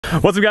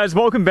What's up, guys?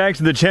 Welcome back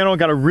to the channel.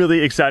 Got a really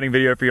exciting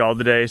video for y'all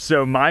today.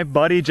 So my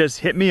buddy just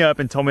hit me up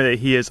and told me that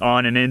he is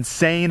on an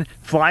insane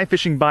fly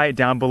fishing bite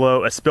down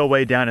below a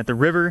spillway down at the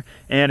river,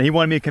 and he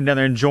wanted me to come down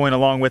there and join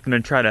along with him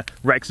and try to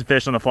wreck some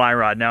fish on the fly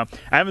rod. Now,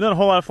 I haven't done a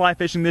whole lot of fly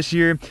fishing this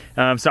year,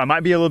 so I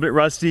might be a little bit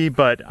rusty,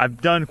 but I've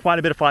done quite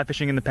a bit of fly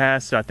fishing in the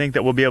past, so I think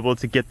that we'll be able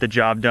to get the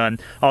job done,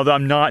 although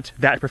I'm not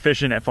that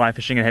proficient at fly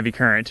fishing in heavy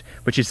current,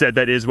 which he said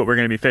that is what we're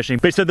going to be fishing.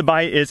 But he said the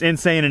bite is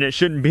insane and it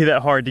shouldn't be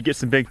that hard to get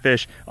some big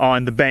fish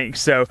on the bank.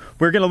 So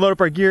we're gonna load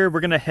up our gear, we're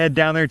gonna head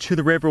down there to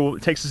the river.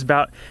 It takes us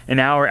about an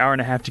hour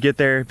and a half to get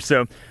there. So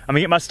I'm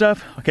gonna get my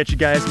stuff, I'll catch you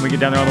guys when we get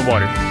down there on the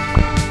water.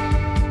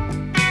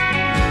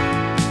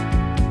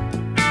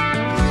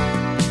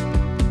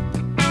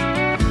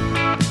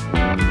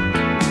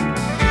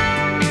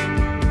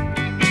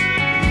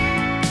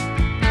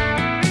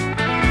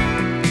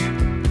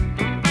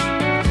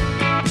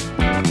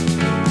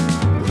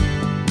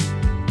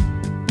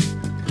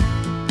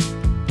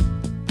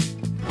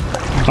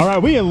 All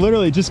right, we have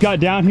literally just got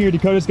down here.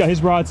 Dakota's got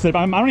his rod set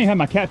up. I don't even have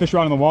my catfish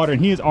rod in the water, and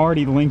he is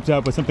already linked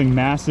up with something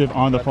massive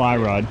on the fly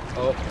rod.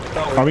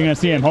 Are we gonna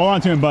see him? Hold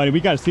on to him, buddy. We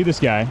gotta see this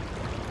guy.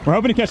 We're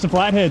hoping to catch some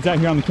flatheads out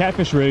here on the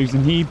catfish rigs,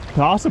 and he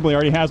possibly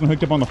already has one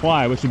hooked up on the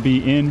fly, which would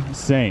be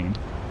insane.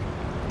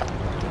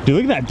 Dude,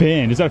 look at that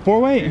bend. Is that a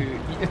 4-weight?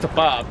 It's a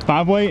 5.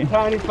 5-weight?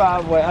 Tiny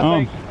 5-weight.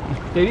 I think,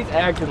 dude, he's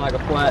acting like a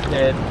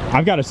flathead.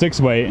 I've got a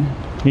 6-weight.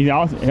 He's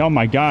also, oh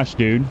my gosh,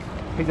 dude.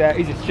 He's a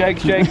shake,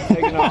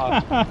 taking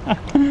off.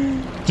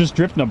 Just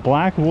drifting a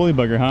black woolly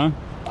bugger, huh?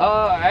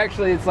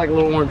 Actually, it's like a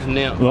little orange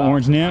nymph. Little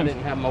orange nymph? I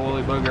didn't have my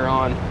woolly bugger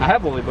on. I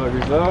have woolly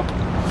buggers though.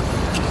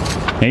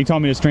 Hey, he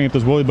told me to string up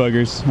those woolly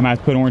buggers. I'm gonna have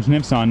to put orange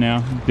nymphs on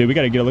now. Dude, we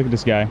gotta get a look at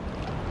this guy.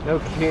 No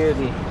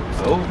kidding.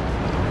 Oh,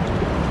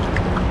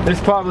 this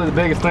is probably the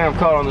biggest thing I've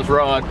caught on this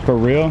rod. For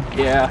real?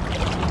 Yeah.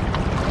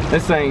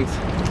 This thing's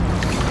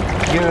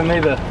giving me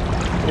the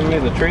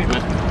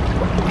treatment.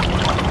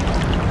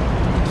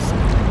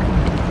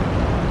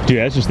 Dude,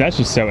 that's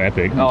just so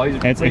epic. Oh,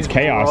 it's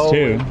chaos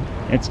rolling. Too.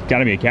 It's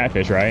gotta be a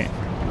catfish, right?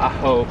 I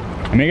hope.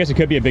 I mean, I guess it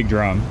could be a big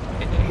drum.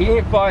 He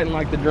ain't fighting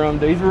like the drum,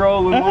 dude. He's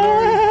rolling.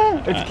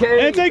 It's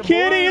kitty. It's a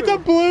kitty. It's a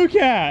blue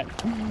cat.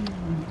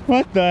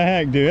 What the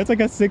heck, dude? It's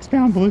like a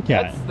 6-pound blue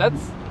cat.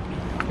 That's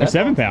a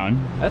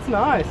 7-pound. That's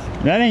nice.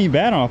 That ain't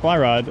bad on a fly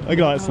rod. Look at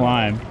all that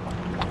slime.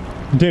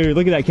 Dude,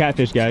 look at that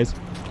catfish, guys.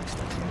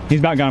 He's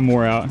about gone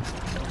more out.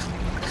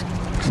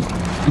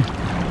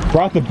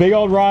 Brought the big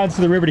old rods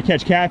to the river to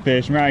catch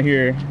catfish. I'm right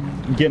here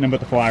getting them with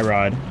the fly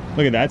rod.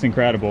 Look at that, that's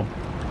incredible.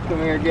 Come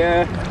here,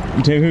 guy.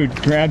 Dude,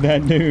 grab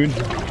that dude.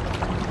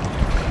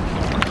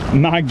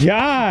 My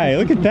guy,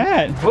 look at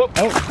that. Whoop.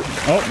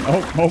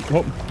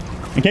 Oh.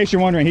 In case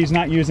you're wondering, he's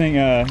not using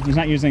a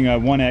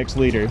 1X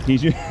leader.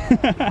 He's using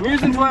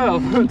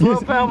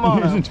 12-pound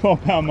mono. Using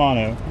 12-pound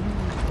mono.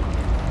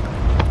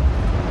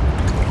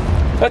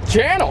 A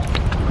channel.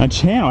 A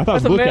channel. I thought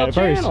it was blue cat at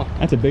first. Channel.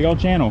 That's a big old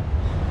channel.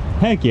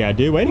 Heck yeah,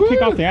 dude. Way to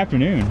kick off the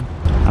afternoon.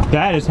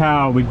 That is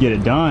how we get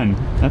it done.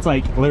 That's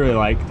like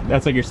literally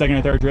that's like your second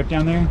or third drift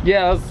down there?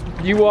 Yeah,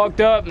 you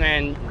walked up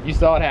and you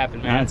saw it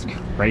happen, man. That's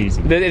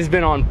crazy. It's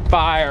been on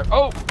fire.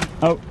 Oh.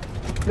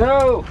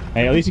 No.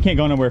 Hey, at least you can't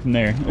go nowhere from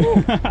there.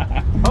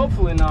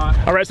 Hopefully not.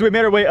 All right, so we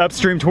made our way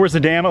upstream towards the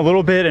dam a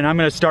little bit, and I'm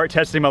gonna start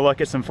testing my luck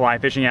at some fly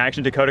fishing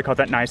action. Dakota caught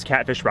that nice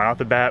catfish right off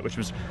the bat, which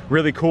was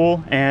really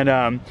cool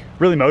and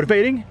really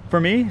motivating for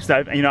me. So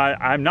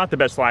I'm not the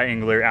best fly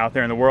angler out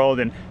there in the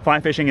world, and fly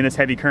fishing in this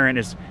heavy current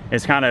is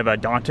kind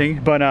of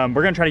daunting. But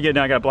we're gonna try to get it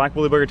done. I got a black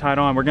woolly bugger tied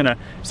on. We're gonna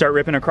start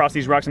ripping across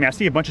these rocks. I mean, I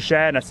see a bunch of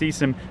shad and I see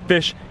some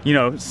fish,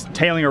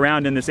 tailing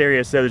around in this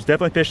area. So there's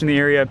definitely fish in the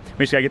area.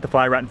 We just gotta get the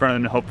fly right in front of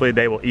them, and hopefully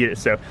they will eat it.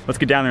 So let's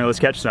get down there and let's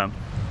catch some.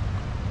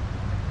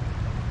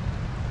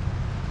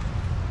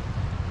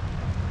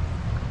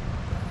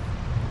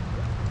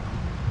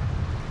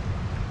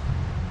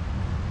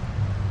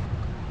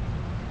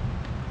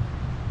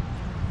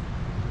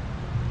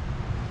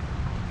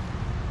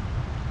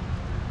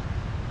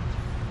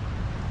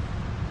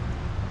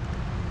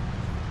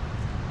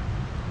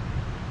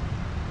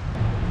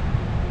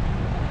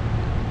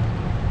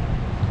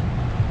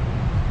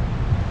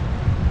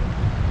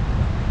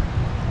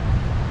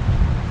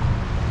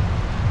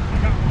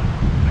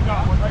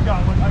 I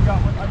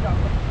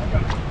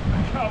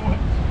got one.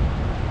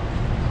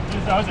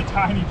 That was a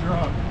tiny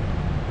drum.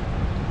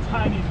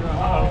 Tiny drum.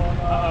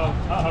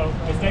 Uh-oh.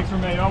 Mistakes were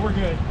made. Oh, we're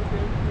good.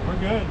 We're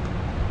good.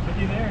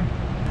 Looky there.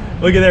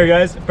 Look at there,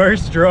 guys.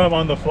 First drum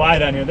on the fly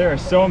down here. There are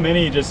so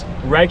many just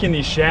wrecking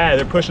these shad.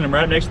 They're pushing them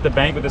right up next to the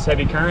bank with this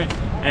heavy current.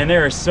 And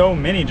there are so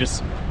many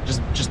just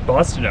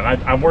busting them.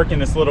 I'm working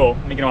this little,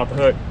 let me get him off the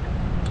hook.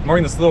 I'm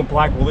working this little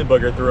black woolly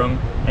bugger through him,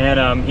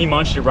 and he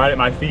munched it right at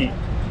my feet.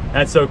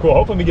 That's so cool.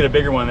 Hopefully we get a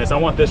bigger one of this. I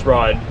want this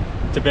rod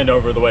to bend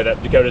over the way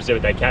that Dakota's did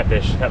with that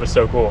catfish. That was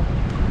so cool.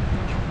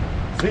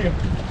 See ya.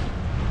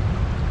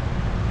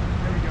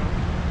 There we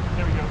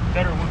go.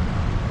 Better one.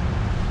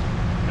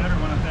 I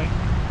think.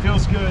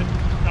 Feels good.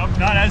 Nope,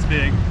 not as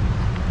big.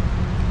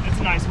 It's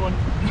a nice one.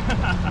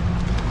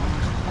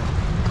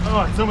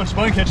 Oh, it's so much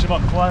fun catching them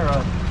on the fly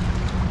rod.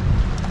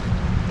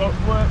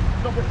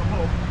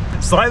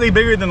 Slightly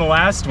bigger than the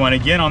last one,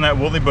 again on that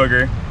woolly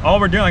booger. All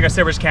we're doing, like I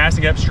said, we're just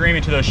casting upstream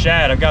into those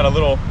shad. I've got a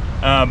little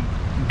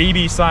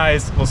BB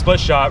size little split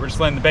shot. We're just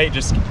letting the bait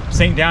just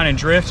sink down and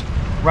drift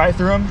right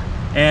through them,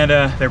 and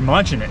they're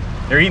munching it.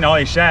 They're eating all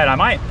these shad. I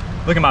might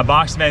look at my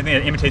box if anything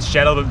that imitates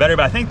shad a little bit better,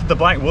 but I think that the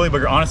black woolly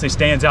booger honestly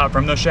stands out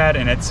from those shad,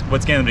 and it's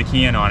what's getting them to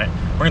key in on it.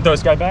 We're gonna throw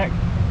this guy back,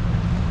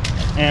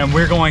 and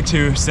we're going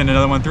to send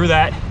another one through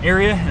that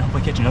area and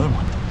hopefully catch another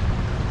one.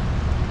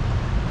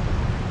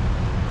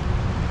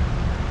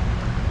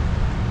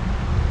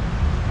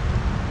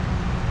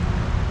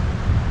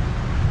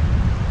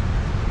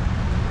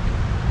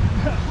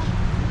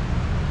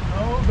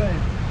 Oh, baby.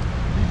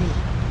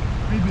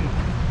 Be big.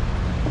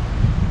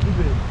 Be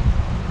big.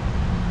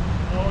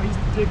 Oh, he's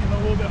digging a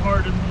little bit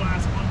harder than the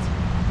last ones.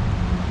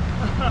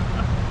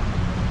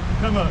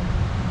 Come up.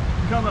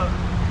 Come up.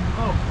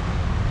 Oh.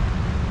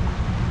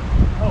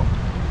 Oh.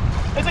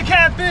 It's a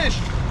catfish!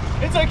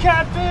 It's a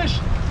catfish!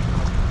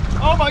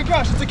 Oh my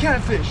gosh, it's a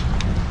catfish!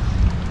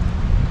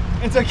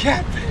 It's a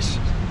catfish!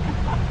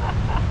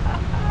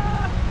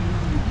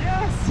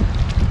 Yes!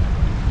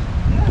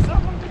 Yes,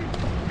 I'm hungry.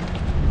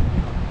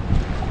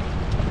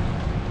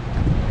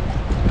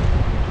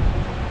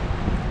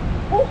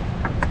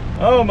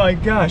 Oh my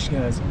gosh,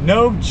 guys,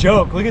 no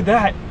joke, look at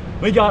that.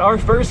 We got our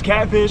first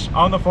catfish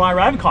on the fly.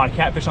 I haven't caught a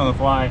catfish on the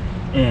fly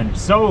in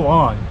so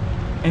long,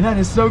 and that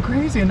is so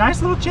crazy. A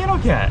nice little channel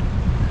cat.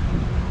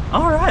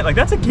 All right, like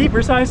that's a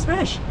keeper sized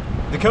fish.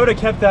 Dakota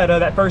kept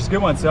that first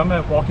good one, so I'm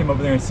gonna walk him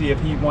over there and see if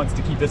he wants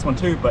to keep this one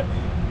too, but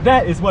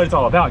that is what it's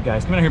all about,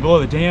 guys. Coming out here below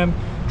the dam,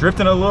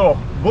 drifting a little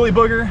woolly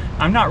booger.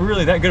 I'm not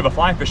really that good of a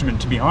fly fisherman,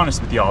 to be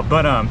honest with y'all,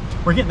 but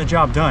we're getting the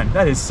job done.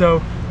 That is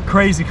so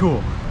crazy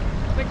cool.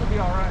 I think we'll be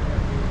all right.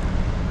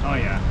 Oh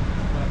yeah.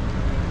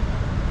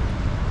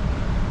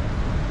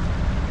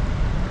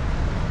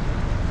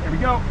 Here we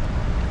go.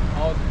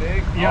 Oh, it's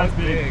big? Yeah, oh, it's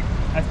big.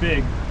 That's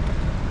big.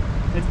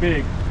 It's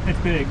big. It's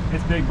big.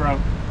 It's big, bro.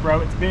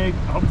 Bro, it's big.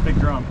 I hope it's big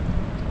drum.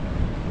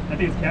 I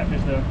think it's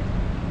catfish though.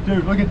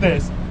 Dude, look at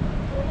this.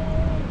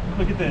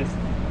 Look at this.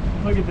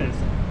 Look at this.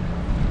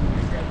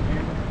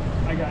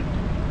 I got it.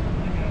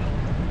 I got it.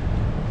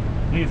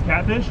 Think it's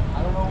catfish?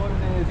 I don't know what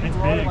it is. He's It's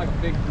rolling big. like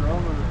a big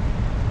drum or...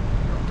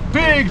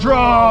 Big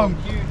drum!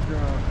 Oh, huge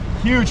drum.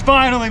 Huge.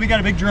 Finally, we got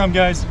a big drum,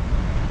 guys.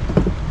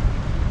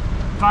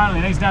 Finally,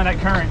 and he's down that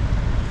current.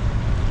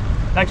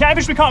 That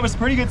catfish we caught was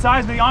pretty good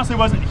size, but he honestly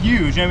wasn't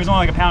huge. It was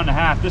only like a pound and a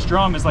half. This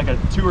drum is like a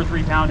 2 or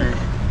 3 pounder,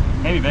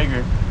 maybe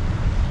bigger.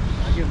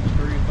 I give him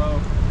 3 or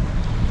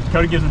 4.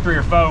 Cody gives him 3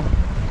 or 4.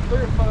 3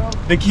 or 4.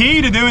 The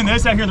key to doing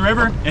this out here in the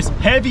river is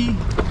heavy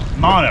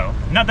mono.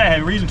 Not that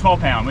heavy, we're using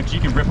 12 pound, which you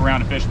can rip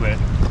around a fish with.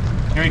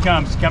 Here he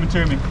comes, coming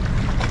to me.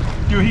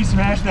 Dude, he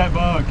smashed that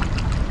bug.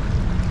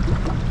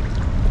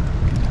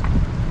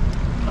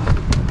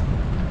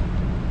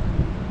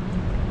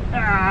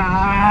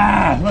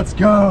 Ah, let's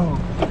go.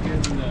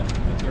 Give him the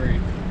 3.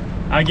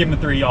 I give him a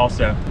 3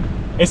 also.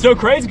 It's so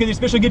crazy because these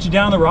fish will get you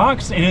down the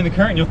rocks and in the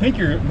current, you'll think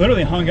you're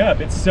literally hung up.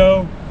 It's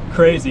so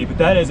crazy, but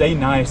that is a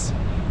nice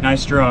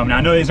drum. Now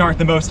I know these aren't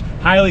the most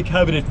highly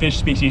coveted fish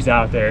species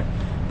out there,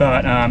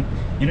 but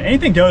you know,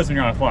 anything goes when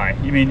you're on a fly.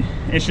 I mean,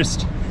 it's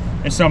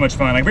so much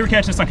fun. Like if we were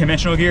catching this on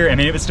conventional gear, I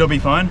mean, it would still be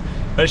fun,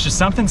 but it's just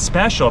something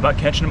special about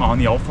catching them on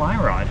the old fly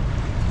rod.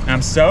 And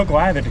I'm so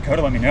glad that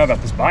Dakota let me know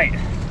about this bite.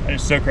 That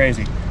is so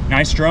crazy.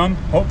 Nice drum.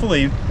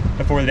 Hopefully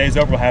before the day's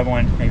over, we'll have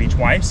one maybe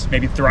twice,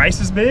 maybe thrice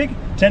as big.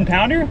 10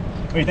 pounder.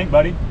 What do you think,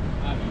 buddy?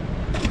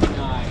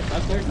 Nice.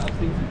 I've seen some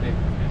big fish.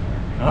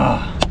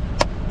 Ah,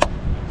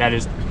 that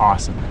is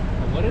awesome.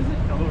 What is it?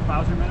 A little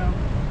Clouser minnow.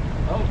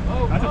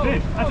 Oh, That's a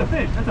fish. That's a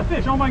fish. That's a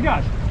fish. Oh my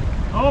gosh.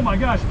 Oh my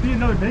gosh. Be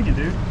another big one,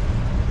 dude.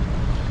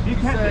 Be a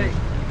catfish.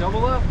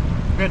 Double up.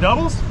 We got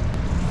doubles?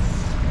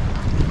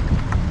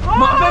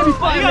 My baby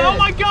flathead. Oh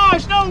my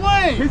gosh, no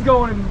way! He's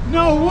going.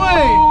 No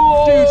way!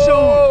 Oh. Dude,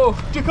 show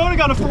him. Dakota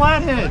got a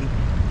flathead.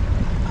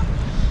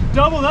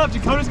 Doubled up,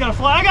 Dakota's got a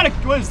flat. I got a,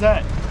 what is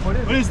that? What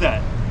is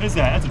that? What is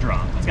that? That's a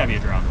drum. That's gotta be a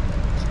drum.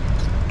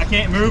 I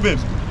can't move him.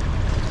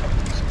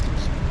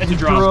 It's a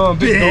drum.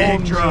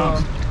 Big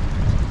drum.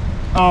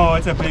 Oh,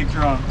 it's a big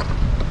drum.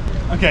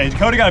 Okay,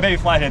 Dakota got a baby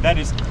flathead. That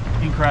is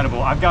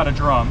incredible. I've got a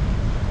drum.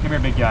 Come here,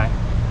 big guy.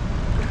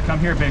 Come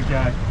here, big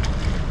guy.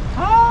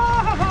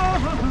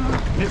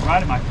 Hit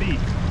right at my feet.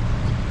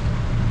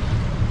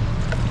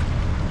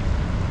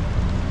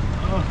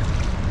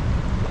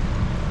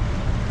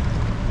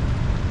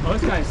 Oh,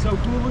 this guy is so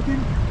cool looking.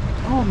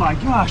 Oh my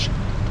gosh.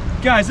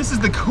 Guys, this is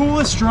the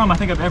coolest drum I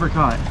think I've ever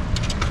caught.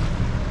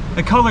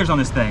 The colors on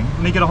this thing.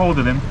 Let me get a hold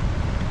of him.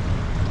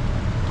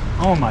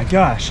 Oh my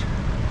gosh.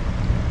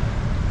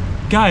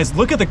 Guys,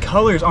 look at the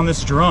colors on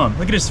this drum.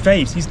 Look at his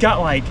face. He's got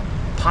like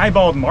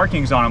piebald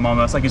markings on him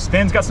almost. Like his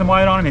fin's got some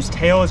white on him. His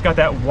tail has got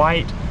that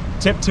white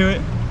tip to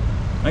it.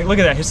 Like, look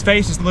at that. His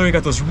face has literally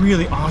got those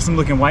really awesome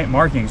looking white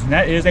markings. And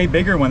that is a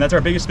bigger one. That's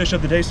our biggest fish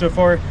of the day so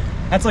far.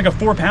 That's like a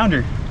 4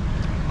 pounder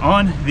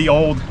on the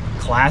old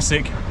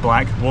classic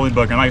black woolly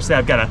booger. And like I said,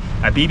 I've got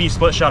a BB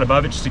split shot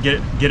above it just to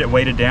get it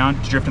weighted down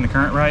to drift in the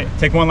current right.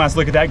 Take one last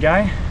look at that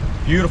guy.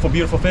 Beautiful,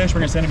 beautiful fish. We're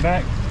gonna send him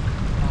back.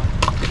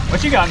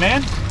 What you got,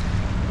 man?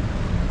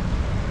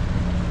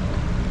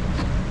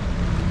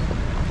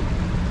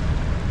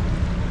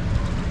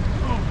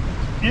 Oh,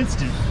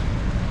 instant.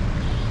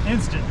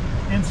 Instant,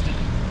 instant.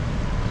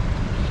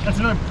 That's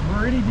another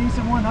pretty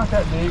decent one, not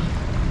that big.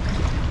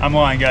 I'm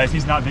lying, guys,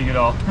 he's not big at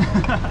all.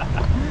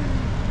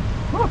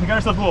 Whew, we got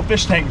ourselves a little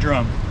fish tank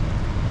drum.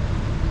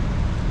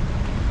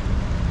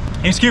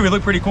 It's cute, we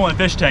look pretty cool in a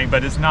fish tank,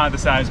 but it's not the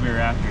size we were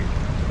after.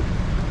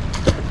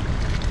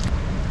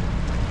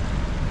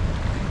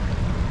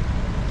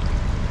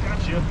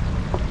 Gotcha,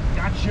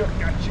 gotcha,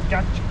 gotcha,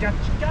 gotcha,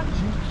 gotcha,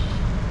 gotcha.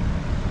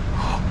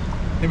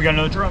 I think we got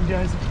another drum,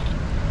 guys.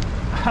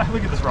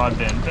 Look at this rod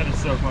bend, that is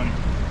so funny.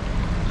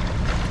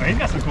 Oh, he's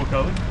got some cool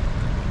colors.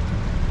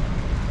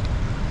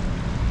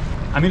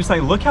 I mean, it's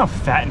like, look how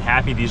fat and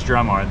happy these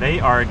drum are. They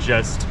are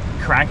just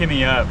cracking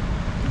me up.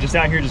 Just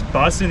out here, just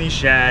busting these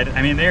shad.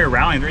 I mean, they're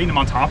rallying, they're eating them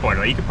on top water.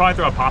 Like, you could probably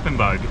throw a popping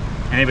bug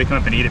and they would come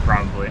up and eat it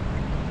probably.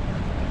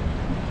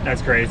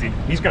 That's crazy.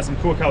 He's got some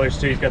cool colors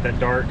too. He's got that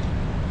dark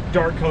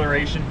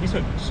coloration. He's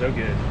looking so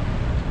good.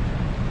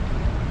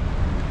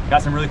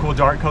 Got some really cool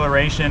dark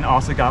coloration.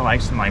 Also got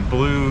like some like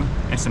blue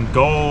and some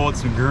gold,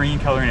 some green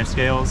color in his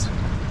scales.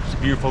 Just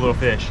a beautiful little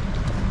fish.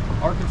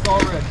 Arkansas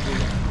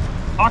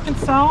redfish.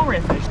 Arkansas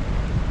redfish.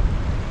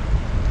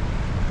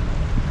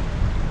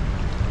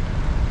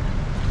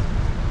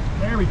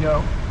 There we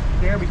go.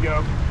 There we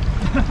go.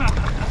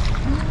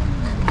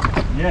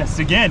 Yes,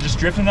 again, just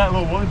drifting that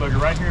little woolly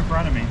bugger right here in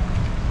front of me.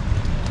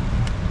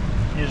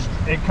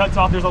 It cuts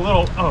off. There's a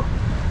little, oh,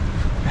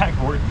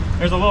 backboard.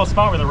 There's a little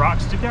spot where the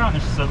rocks stick out,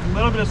 and there's just a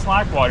little bit of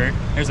slack water.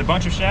 There's a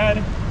bunch of shad,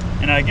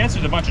 and I guess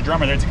there's a bunch of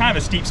drummer there. It's kind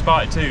of a steep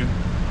spot too.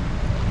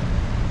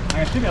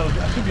 I should be able to do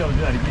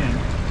that again.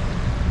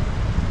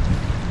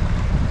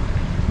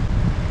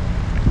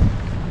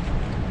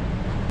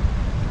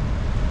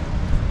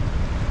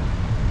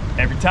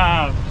 Every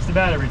time, just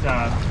about every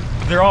time.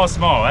 They're all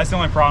small. That's the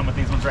only problem with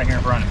these ones right here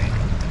in front of me.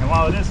 And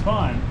while it is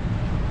fun,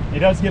 it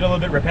does get a little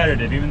bit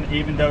repetitive,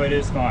 even though it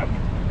is fun.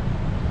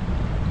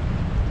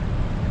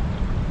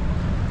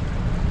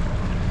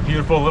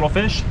 Beautiful little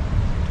fish.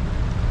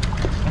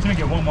 I'm gonna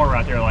get one more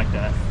right there like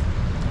that.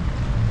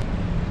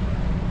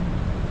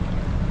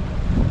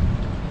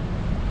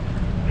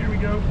 There we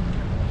go.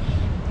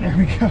 There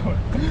we go.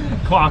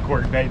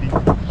 Clockwork, baby.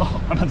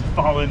 Oh, I'm about to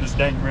fall in this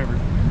dang river.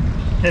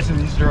 Catching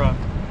these drums.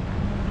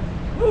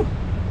 Woo.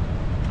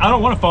 I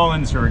don't want to fall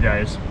in this river,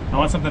 guys. I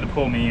want something to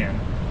pull me in.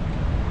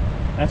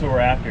 That's what we're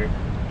after.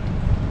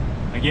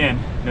 Again,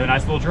 do a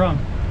nice little drum.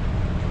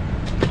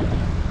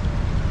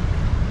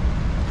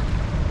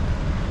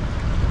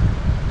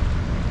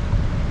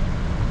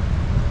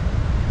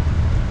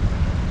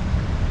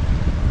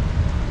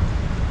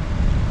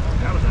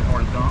 That was a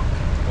hard thump.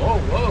 Whoa,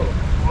 whoa.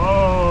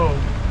 Whoa.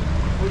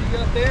 What do you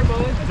got there,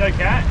 bud? Is that a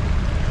cat?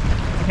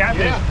 It's a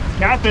catfish. Yeah. It's a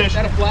catfish. Is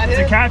that a flathead?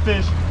 It's a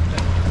catfish.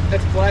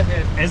 That's a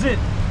flathead. Is it?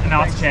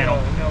 No, it's a channel.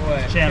 So. No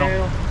way.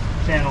 Channel.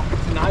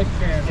 It's a nice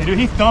channel. Yeah, dude,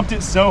 he thumped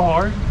it so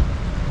hard.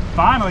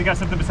 Finally got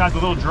something besides the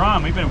little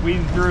drum. We've been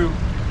weeding through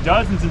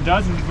dozens and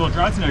dozens of these little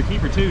drums in our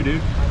keeper too,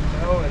 dude.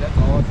 I know it. That's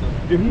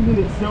awesome. Dude, he hit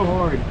it so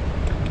hard.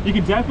 You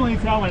can definitely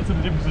tell when it's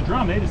something different with the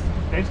drum. They just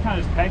kind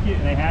of just peck it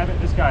and they have it.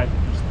 This guy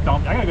just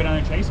thumped. I gotta go down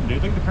there and chase him,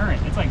 dude. Look at the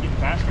current. It's like getting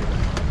faster.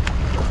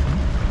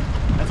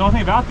 That's the only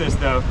thing about this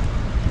though.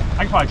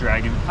 I can probably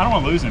drag him. I don't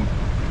want to lose him.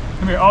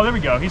 Come here. Oh, there we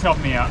go. He's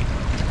helping me out.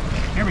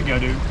 Here we go,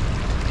 dude.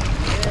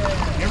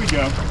 Yeah. Here we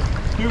go.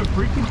 Dude,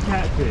 freaking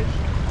catfish.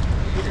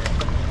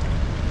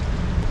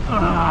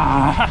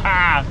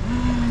 Ah,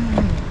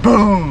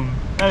 boom!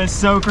 That is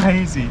so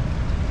crazy.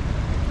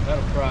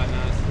 That'll fry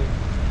nicely.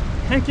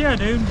 Heck yeah,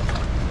 dude.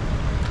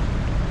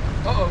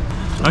 Uh-oh.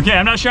 Okay,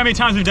 I'm not sure how many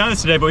times we've done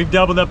this today, but we've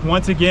doubled up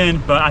once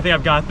again, but I think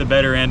I've got the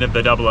better end of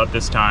the double up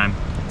this time.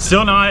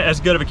 Still not as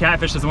good of a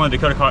catfish as the one that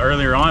Dakota caught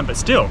earlier on, but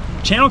still,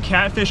 channel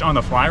catfish on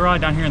the fly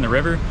rod down here in the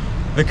river.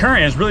 The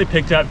current has really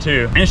picked up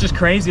too. And it's just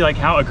crazy like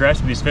how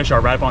aggressive these fish are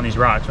right up on these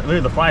rocks. Like,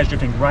 literally the fly is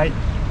drifting right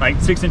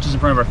like 6 inches in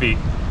front of our feet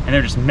and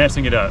they're just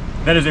messing it up.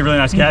 That is a really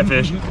nice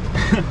catfish.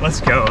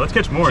 Let's go, let's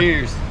catch more.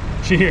 Cheers.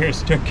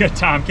 Cheers to a good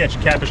time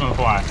catching catfish on the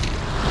fly. Exactly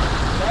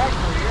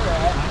where you're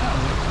at.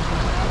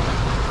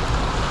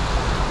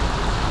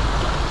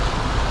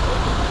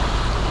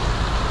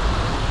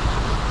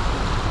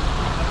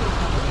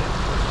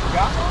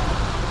 Got one?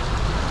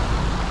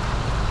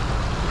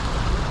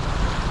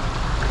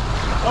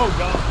 Oh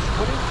gosh.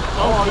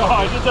 Oh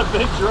gosh, it's a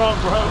big drum,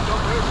 bro.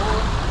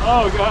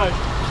 Oh gosh.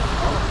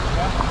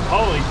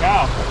 Holy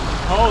cow.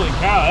 Holy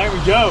cow. There we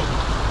go.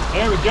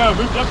 There we go.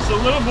 Moved up just a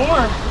little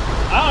more.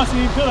 I honestly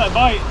didn't feel that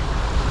bite.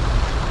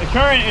 The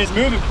current is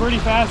moving pretty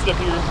fast up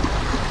here.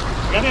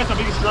 I think that's my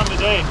biggest drum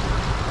today.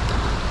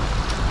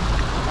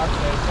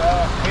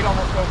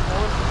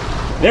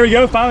 There we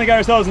go. Finally got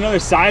ourselves another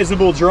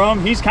sizable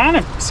drum. He's kind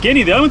of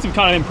skinny. The other ones have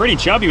kind of been pretty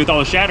chubby with all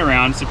the shad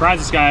around.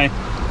 Surprised this guy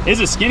is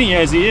as skinny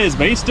as he is,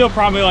 but he's still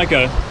probably like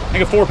a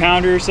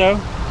 4-pounder or so.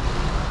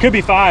 Could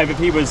be 5 if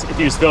he was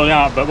filled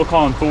out, but we'll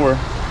call him 4. Look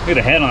at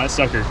the head on that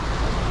sucker.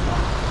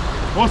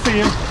 We'll see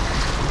you.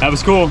 That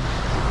was cool.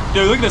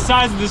 Dude, look at the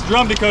size of this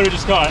drum Dakota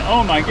just caught.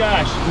 Oh my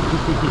gosh.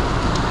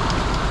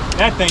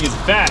 That thing is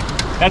fat.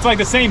 That's like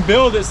the same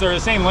build, or the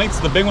same length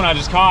as the big one I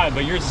just caught,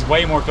 but yours is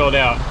way more filled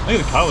out. Look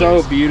at the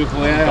colors. So beautiful,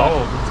 yeah.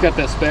 Gold. It's got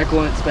that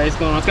specklet space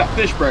going on. It's got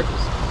fish freckles.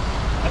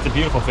 That's a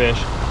beautiful fish.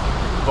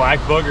 Black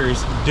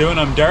boogers, doing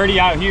them dirty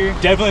out here.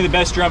 Definitely the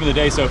best drum of the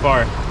day so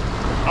far.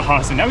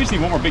 Awesome, now we just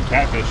need one more big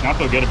catfish, and I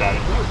feel good about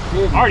it.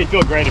 I already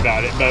feel great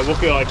about it, but we'll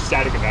feel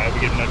ecstatic about it if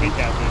we get another big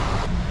catfish.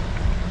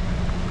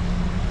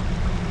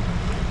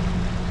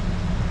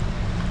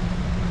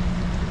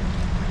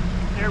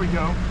 There we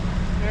go.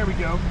 There we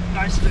go.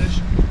 Nice fish.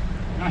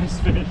 Nice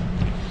fish.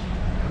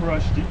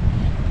 Crushed it.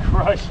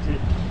 Crushed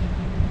it.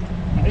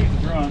 I think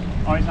it's a drum.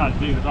 Oh, he's not as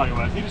big as I thought he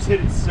was. He just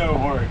hit it so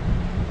hard.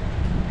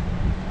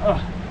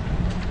 Ugh.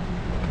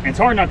 And it's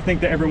hard not to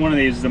think that every one of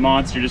these is a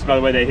monster just by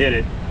the way they hit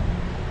it.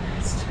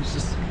 It's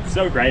just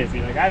so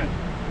crazy. Like I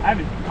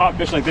haven't caught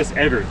fish like this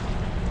ever.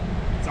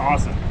 It's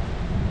awesome.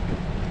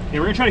 Okay,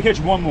 we're gonna try to catch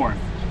one more.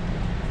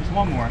 Just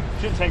one more.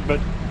 Shouldn't take but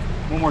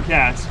one more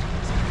cast.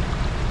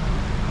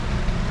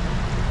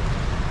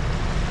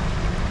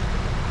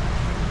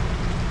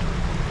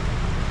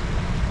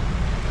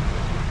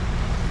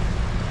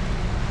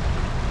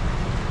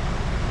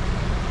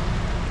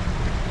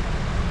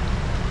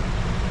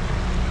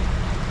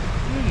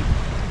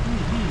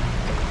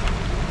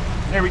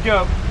 There we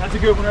go. That's a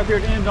good one right there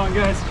to end on,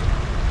 guys.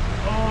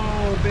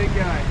 Oh, big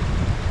guy.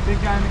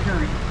 Big guy in the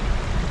current.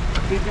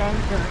 Big guy in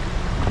the current.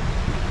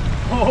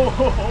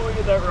 Oh, look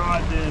at that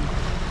rod bend.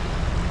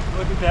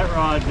 Look at that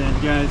rod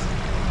bend, guys.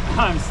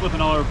 I'm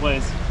slipping all over the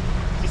place.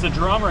 Is this a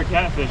drum or a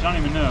catfish? I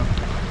don't even know.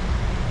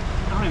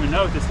 I don't even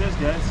know what this is,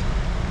 guys.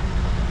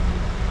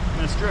 I'm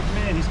gonna strip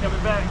him in. He's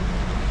coming back.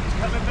 He's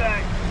coming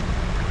back.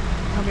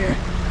 Come here.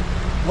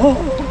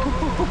 Oh.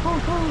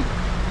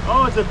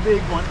 Oh, it's a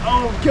big one.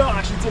 Oh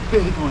gosh, it's a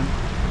big one.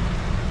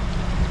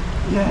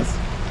 Yes,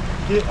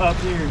 get up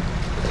here.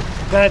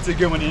 That's a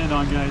good one to end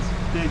on, guys.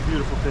 Big,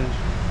 beautiful fish.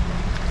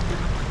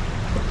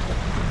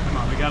 Come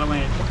on, we gotta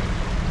land.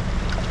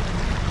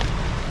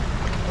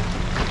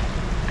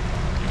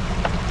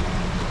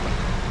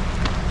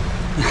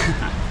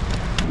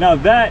 Now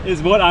that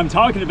is what I'm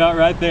talking about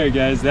right there,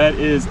 guys. That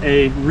is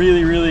a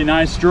really, really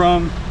nice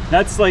drum.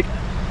 That's like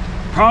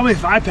probably a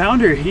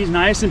 5-pounder. He's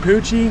nice and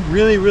poochy,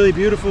 really, really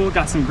beautiful.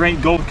 Got some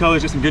great gold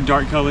colors, got some good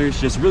dark colors,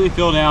 just really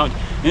filled out.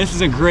 And this is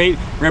a great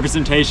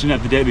representation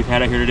of the day we've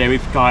had out here today.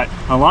 We've got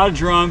a lot of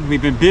drum.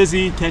 We've been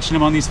busy catching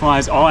them on these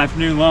flies all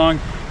afternoon long.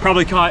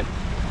 Probably caught,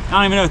 I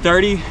don't even know,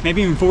 30,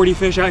 maybe even 40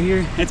 fish out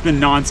here. It's been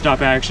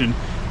non-stop action.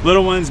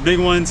 Little ones, big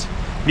ones,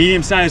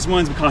 medium-sized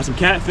ones. We caught some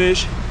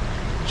catfish.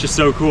 It's just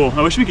so cool.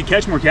 I wish we could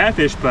catch more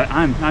catfish, but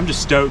I'm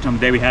just stoked on the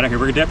day we had out here.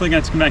 We're definitely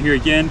going to come out here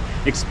again,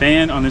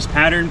 expand on this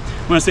pattern.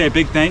 I want to say a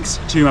big thanks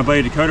to my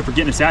buddy Dakota for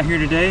getting us out here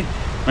today.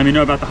 Let me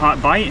know about the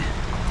hot bite.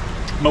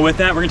 But with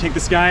that, we're going to take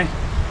this guy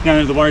down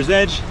to the water's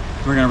edge.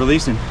 We're going to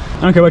release him.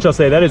 I don't care what y'all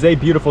say. That is a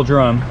beautiful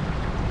drum.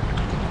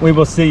 We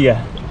will see you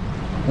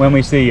when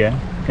we see you.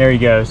 There he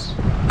goes.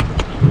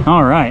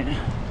 All right.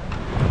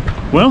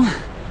 Well,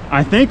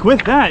 I think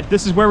with that,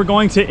 this is where we're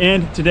going to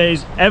end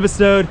today's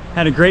episode.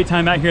 Had a great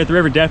time out here at the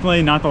river.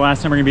 Definitely not the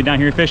last time we're gonna be down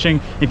here fishing.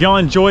 If y'all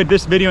enjoyed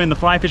this video and the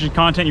fly fishing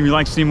content you would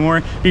like to see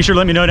more, be sure to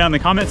let me know down in the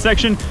comment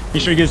section. Be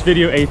sure to give this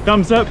video a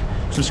thumbs up,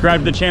 subscribe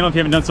to the channel if you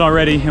haven't done so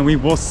already, and we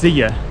will see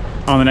you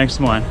on the next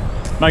one.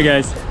 Bye,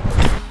 guys.